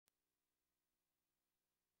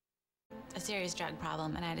serious drug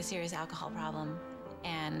problem, and I had a serious alcohol problem,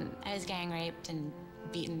 and I was gang raped and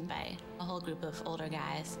beaten by a whole group of older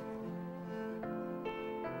guys.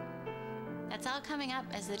 That's all coming up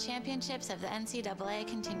as the championships of the NCAA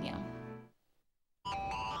continue.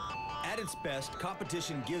 At its best,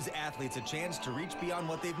 competition gives athletes a chance to reach beyond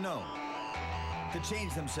what they've known, to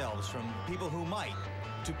change themselves from people who might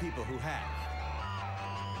to people who have.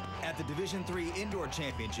 At the Division III Indoor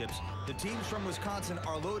Championships, the teams from Wisconsin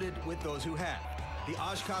are loaded with those who have. The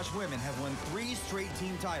Oshkosh women have won 3 straight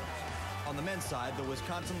team titles. On the men's side, the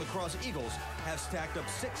Wisconsin Lacrosse Eagles have stacked up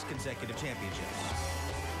 6 consecutive championships.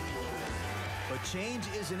 But change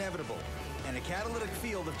is inevitable, and a catalytic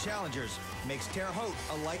field of challengers makes Terre Haute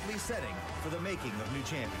a likely setting for the making of new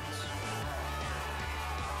champions.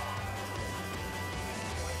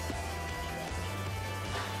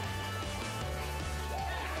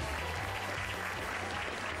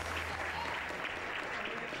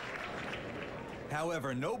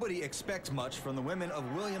 However, nobody expects much from the women of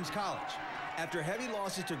Williams College. After heavy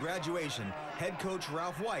losses to graduation, head coach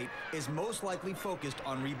Ralph White is most likely focused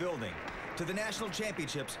on rebuilding. To the national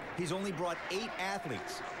championships, he's only brought 8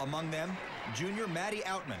 athletes, among them junior Maddy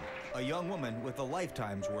Outman, a young woman with a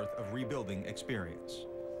lifetime's worth of rebuilding experience.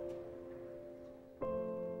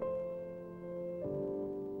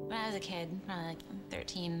 When I was a kid, probably like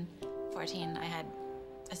 13, 14, I had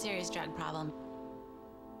a serious drug problem.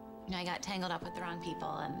 You know, I got tangled up with the wrong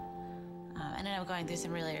people and ended up going through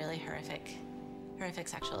some really, really horrific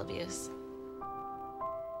sexual abuse.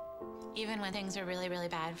 Even when things were really, really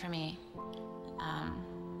bad for me,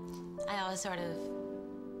 I always sort of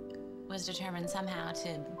was determined somehow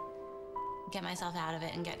to get myself out of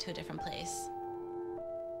it and get to a different place.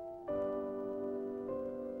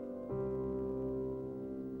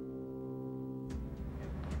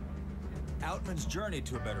 Outman's journey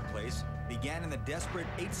to a better place began in the desperate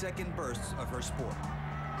 8-second bursts of her sport.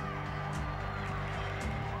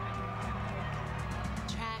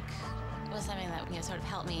 Track was something that, you know, sort of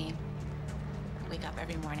helped me wake up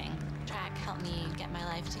every morning. Track helped me get my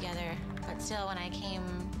life together, but still, when I came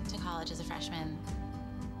to college as a freshman,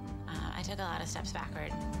 I took a lot of steps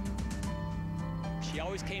backward. She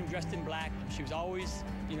always came dressed in black. She was always,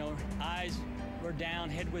 you know, eyes were down,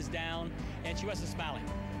 head was down, and she wasn't smiling.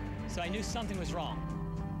 So I knew something was wrong.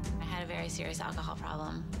 I had a very serious alcohol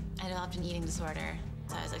problem. I developed an eating disorder,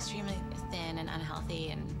 so I was extremely thin and unhealthy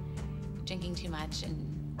and drinking too much,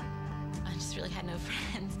 and I just really had no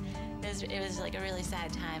friends. It was like a really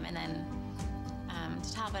sad time. And then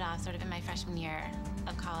to top it off, sort of in my freshman year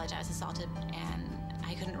of college, I was assaulted and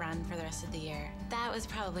I couldn't run for the rest of the year. That was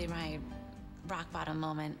probably my rock bottom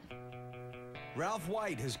moment. Ralph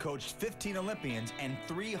White has coached 15 Olympians and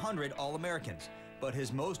 300 All-Americans, but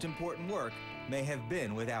his most important work may have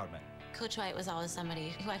been with Outman. Coach White was always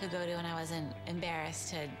somebody who I could go to and I wasn't embarrassed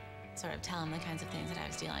to sort of tell him the kinds of things that I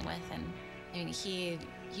was dealing with. And I mean, he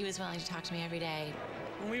was willing to talk to me every day.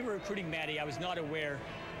 When we were recruiting Maddy, I was not aware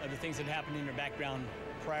of the things that happened in her background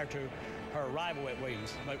prior to her arrival at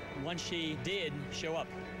Williams. But once she did show up,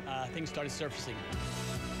 things started surfacing.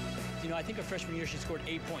 You know, I think her freshman year she scored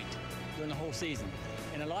 8 points during the whole season.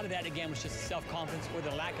 And a lot of that, again, was just self-confidence or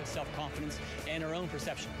the lack of self-confidence and her own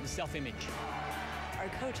perception, the self-image. Our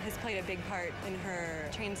coach has played a big part in her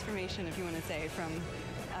transformation, if you want to say, from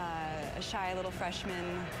a shy little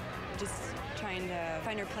freshman just trying to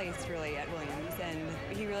find her place, really, at Williams.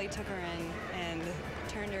 And he really took her in and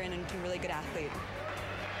turned her into a really good athlete.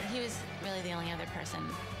 He was really the only other person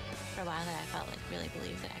for a while that I felt like really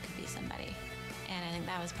believed that I could be somebody. And I think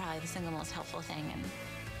that was probably the single most helpful thing in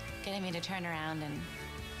getting me to turn around and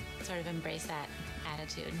sort of embrace that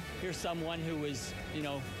attitude. Here's someone who was, you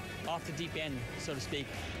know, off the deep end, so to speak.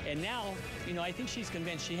 And now, you know, I think she's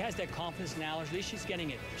convinced. She has that confidence now, or at least she's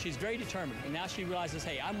getting it. She's very determined, and now she realizes,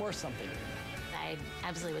 hey, I'm worth something. I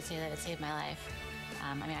absolutely would say that it saved my life.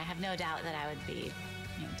 I mean, I have no doubt that I would be,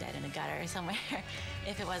 you know, dead in a gutter somewhere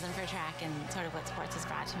if it wasn't for track and sort of what sports has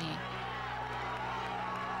brought to me.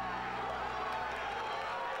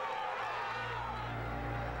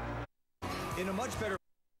 In a much better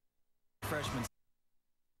freshman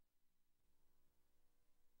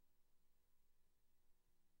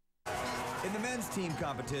in the men's team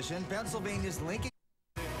competition, Pennsylvania's Lincoln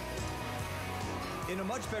in a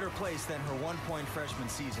much better place than her one-point freshman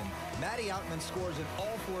season. Maddy Outman scores in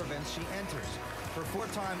all 4 events she enters. Her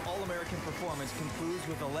 4-time All-American performance concludes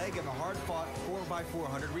with a leg in the hard-fought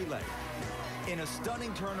 4x400 relay. In a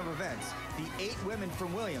stunning turn of events, the 8 women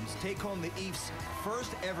from Williams take home the Ephs'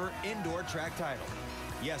 first ever indoor track title.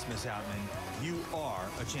 Yes, Miss Outman, you are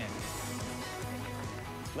a champion.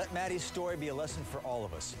 Let Maddy's story be a lesson for all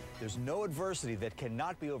of us. There's no adversity that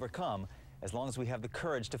cannot be overcome, as long as we have the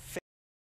courage to face